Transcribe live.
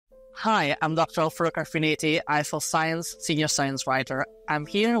Hi, I'm Dr. Finiti, IFLScience Senior Science Writer. I'm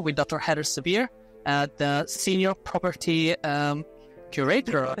here with Dr. Heather Sebire, the Senior Property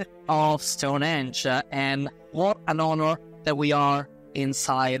Curator of Stonehenge, and what an honor that we are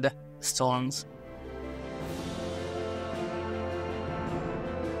inside stones.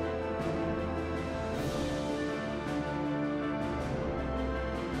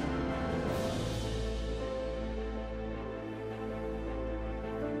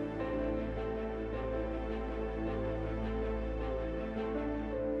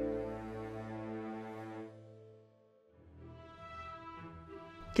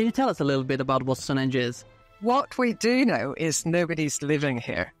 Can you tell us a little bit about what Stonehenge is? What we do know is nobody's living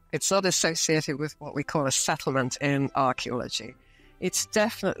here. It's not associated with what we call a settlement in archaeology. It's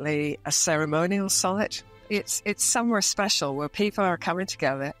definitely a ceremonial site. It's somewhere special where people are coming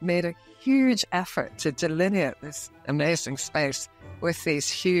together, made a huge effort to delineate this amazing space with these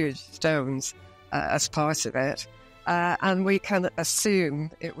huge stones as part of it. And we can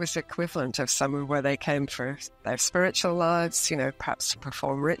assume it was equivalent of somewhere where they came for their spiritual lives, perhaps to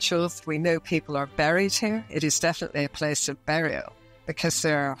perform rituals. We know people are buried here. It is definitely a place of burial because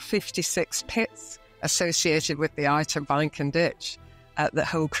there are 56 pits associated with the outer bank and ditch that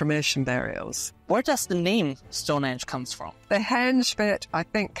hold cremation burials. Where does the name Stonehenge comes from? The henge bit, I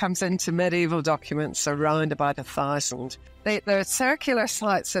think, comes into medieval documents around about 1000. They're circular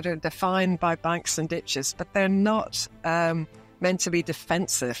sites that are defined by banks and ditches, but they're not meant to be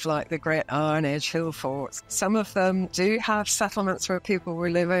defensive like the great Iron Age hill forts. Some of them do have settlements where people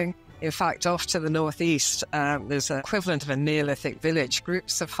were living. In fact, off to the northeast, there's an equivalent of a Neolithic village.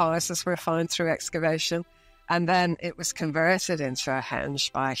 Groups of houses were found through excavation. And then it was converted into a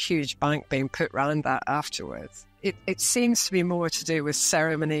henge by a huge bank being put round that afterwards. It seems to be more to do with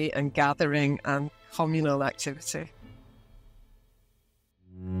ceremony and gathering and communal activity.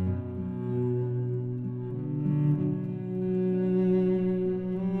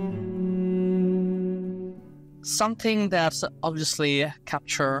 Something that obviously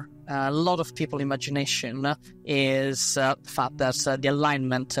captures a lot of people's imagination is the fact that the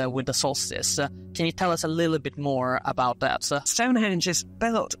alignment with the solstice. Can you tell us a little bit more about that? Stonehenge is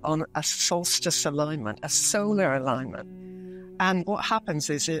built on a solstice alignment, a solar alignment. And what happens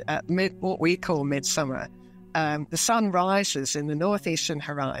is at what we call midsummer, the sun rises in the northeastern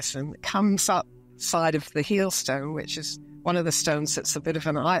horizon, comes up side of the heel stone, which is one of the stones that's a bit of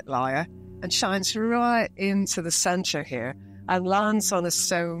an outlier, and shines right into the center here and lands on a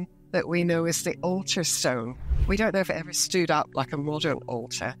stone that we know is the altar stone. We don't know if it ever stood up like a modern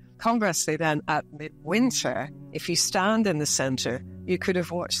altar. Conversely then, at midwinter, if you stand in the center, you could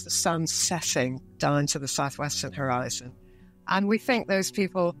have watched the sun setting down to the southwestern horizon. And we think those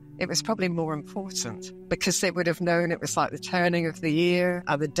people, it was probably more important because they would have known it was like the turning of the year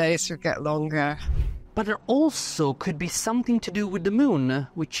and the days would get longer. But there also could be something to do with the moon,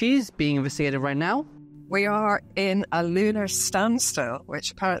 which is being investigated right now. We are in a lunar standstill,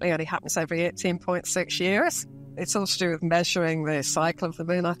 which apparently only happens every 18.6 years. It's all to do with measuring the cycle of the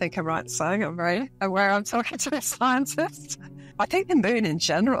moon. I think I'm right in saying I'm very aware I'm talking to a scientist. I think the moon in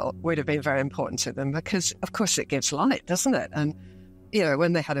general would have been very important to them because, of course, it gives light, doesn't it? And,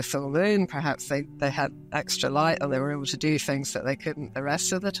 when they had a full moon, perhaps they had extra light and they were able to do things that they couldn't the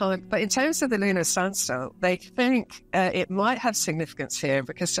rest of the time. But in terms of the lunar standstill, they think it might have significance here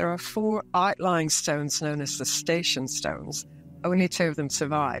because there are 4 outlying stones known as the station stones. Only 2 of them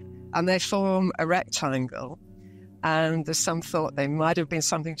survive. And they form a rectangle. And there's some thought they might have been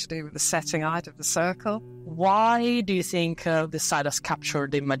something to do with the setting out of the circle. Why do you think this site has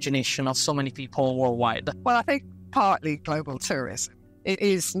captured the imagination of so many people worldwide? Well, I think partly global tourism. It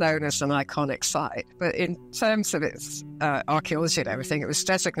is known as an iconic site, but in terms of its archaeology and everything, it was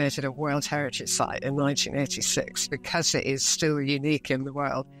designated a World Heritage Site in 1986 because it is still unique in the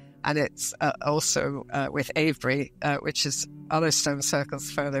world. And it's also with Avebury, which is other stone circles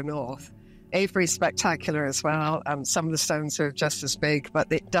further north. Avebury's spectacular as well, and some of the stones are just as big,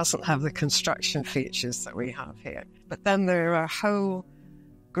 but it doesn't have the construction features that we have here. But then there are whole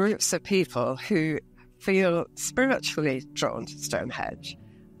groups of people who feel spiritually drawn to Stonehenge.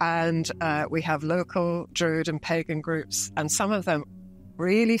 And we have local Druid and pagan groups, and some of them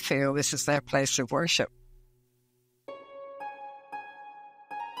really feel this is their place of worship.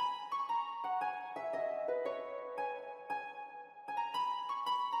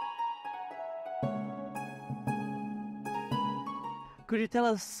 Could you tell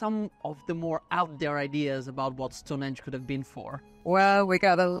us some of the more out there ideas about what Stonehenge could have been for? Well, we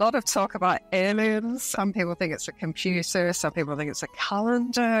got a lot of talk about aliens. Some people think it's a computer. Some people think it's a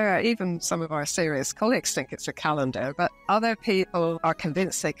calendar. Even some of our serious colleagues think it's a calendar. But other people are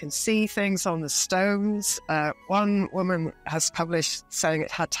convinced they can see things on the stones. One woman has published saying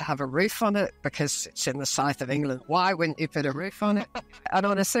it had to have a roof on it because it's in the south of England. Why wouldn't you put a roof on it? And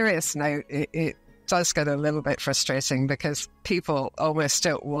on a serious note, it does get a little bit frustrating because people almost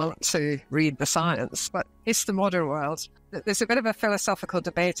don't want to read the science, but it's the modern world. There's a bit of a philosophical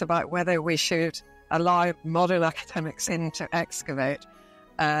debate about whether we should allow modern academics in to excavate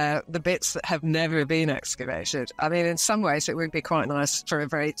the bits that have never been excavated. I mean, in some ways, it would be quite nice for a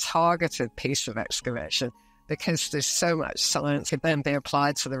very targeted piece of excavation because there's so much science could then be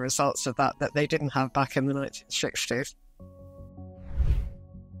applied to the results of that they didn't have back in the 1960s.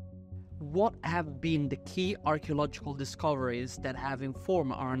 What have been the key archaeological discoveries that have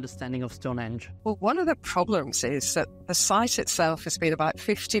informed our understanding of Stonehenge? Well, one of the problems is that the site itself has been about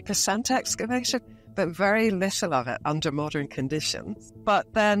 50% excavated, but very little of it under modern conditions.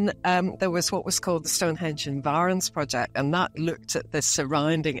 But then there was what was called the Stonehenge Environs Project, and that looked at the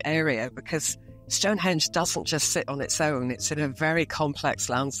surrounding area because Stonehenge doesn't just sit on its own. It's in a very complex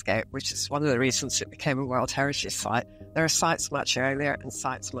landscape, which is one of the reasons it became a World Heritage Site. There are sites much earlier and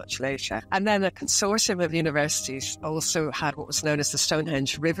sites much later. And then a consortium of universities also had what was known as the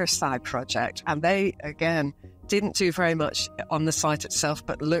Stonehenge Riverside Project. And they, again, didn't do very much on the site itself,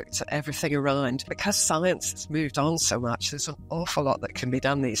 but looked at everything around. Because science has moved on so much, there's an awful lot that can be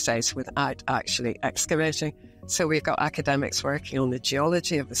done these days without actually excavating. So we've got academics working on the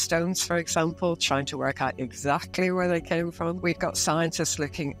geology of the stones, for example, trying to work out exactly where they came from. We've got scientists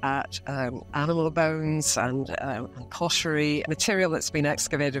looking at animal bones and pottery, material that's been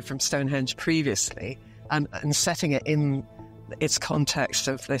excavated from Stonehenge previously, and setting it in its context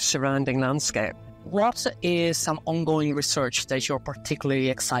of the surrounding landscape. What is some ongoing research that you're particularly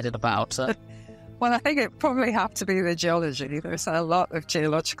excited about? Well, I think it probably have to be the geology. There's a lot of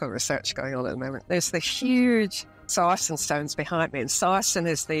geological research going on at the moment. There's the huge sarsen stones behind me. And sarsen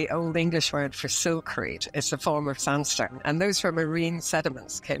is the Old English word for silkreed. It's a form of sandstone. And those were marine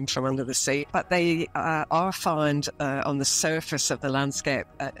sediments, came from under the sea. But they are found on the surface of the landscape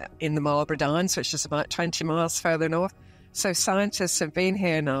in the Marlborough Downs, which is about 20 miles further north. So scientists have been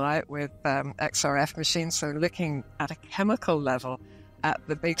here now with XRF machines, so looking at a chemical level at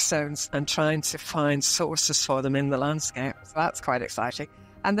the big stones and trying to find sources for them in the landscape. So that's quite exciting.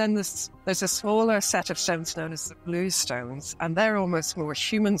 And then there's a smaller set of stones known as the blue stones, and they're almost more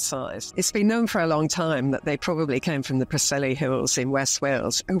human-sized. It's been known for a long time that they probably came from the Preseli Hills in West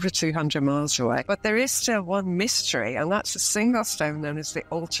Wales, over 200 miles away. But there is still one mystery, and that's a single stone known as the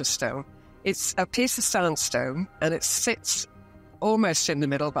altar stone. It's a piece of sandstone, and it sits almost in the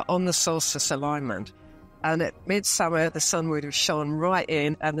middle, but on the solstice alignment. And at midsummer, the sun would have shone right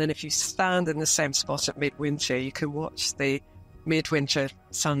in. And then if you stand in the same spot at midwinter, you can watch the midwinter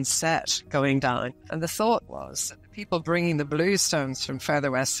sunset going down. And the thought was that the people bringing the blue stones from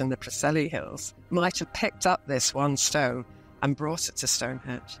further west in the Preseli Hills might have picked up this one stone and brought it to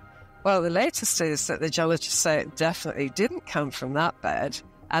Stonehenge. Well, the latest is that the geologists say it definitely didn't come from that bed.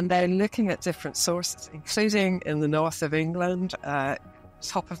 And they're looking at different sources, including in the north of England,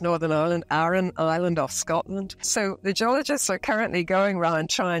 top of Northern Ireland, Arran Island off Scotland. So the geologists are currently going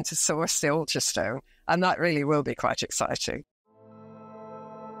around trying to source the altar stone, and that really will be quite exciting.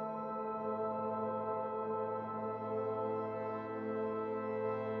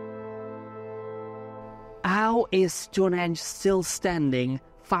 How is Stonehenge still standing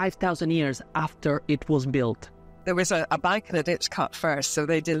 5,000 years after it was built? There was a bank and a ditch cut first, so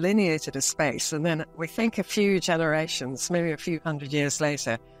they delineated a space. And then we think a few generations, maybe a few hundred years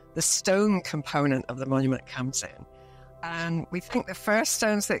later, the stone component of the monument comes in. And we think the first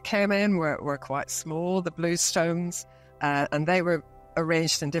stones that came in were quite small, the blue stones, and they were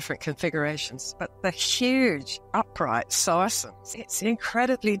arranged in different configurations. But the huge upright sarsens, it's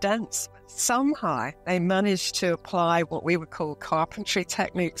incredibly dense. Somehow they managed to apply what we would call carpentry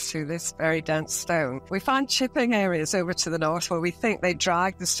techniques to this very dense stone. We found chipping areas over to the north where we think they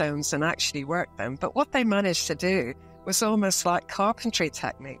dragged the stones and actually worked them. But what they managed to do was almost like carpentry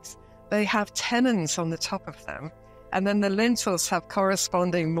techniques. They have tenons on the top of them, and then the lintels have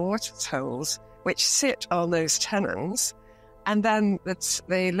corresponding mortise holes which sit on those tenons. And then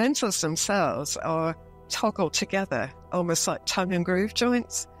the lintels themselves are toggled together, almost like tongue and groove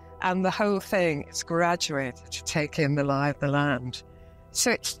joints. And the whole thing is graduated to take in the lie of the land. So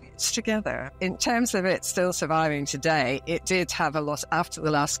it's together. In terms of it still surviving today, it did have a lot after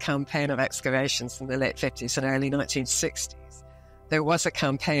the last campaign of excavations in the late 50s and early 1960s. there was a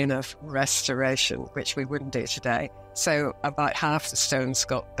campaign of restoration, which we wouldn't do today. So about half the stones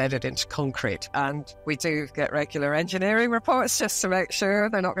got bedded into concrete. And we do get regular engineering reports just to make sure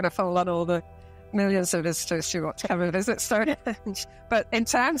they're not going to fall on all the millions of visitors who want to come and visit Stonehenge. But in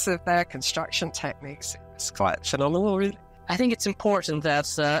terms of their construction techniques, it's quite phenomenal, really. I think it's important that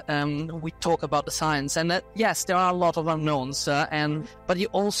we talk about the science, and that, yes, there are a lot of unknowns, but you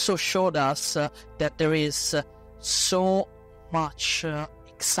also showed us that there is so much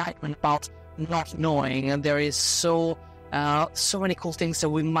excitement about not knowing, and there is so many cool things that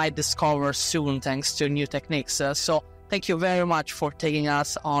we might discover soon thanks to new techniques. So thank you very much for taking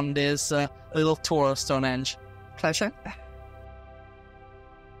us on this little tour of Stonehenge. Pleasure.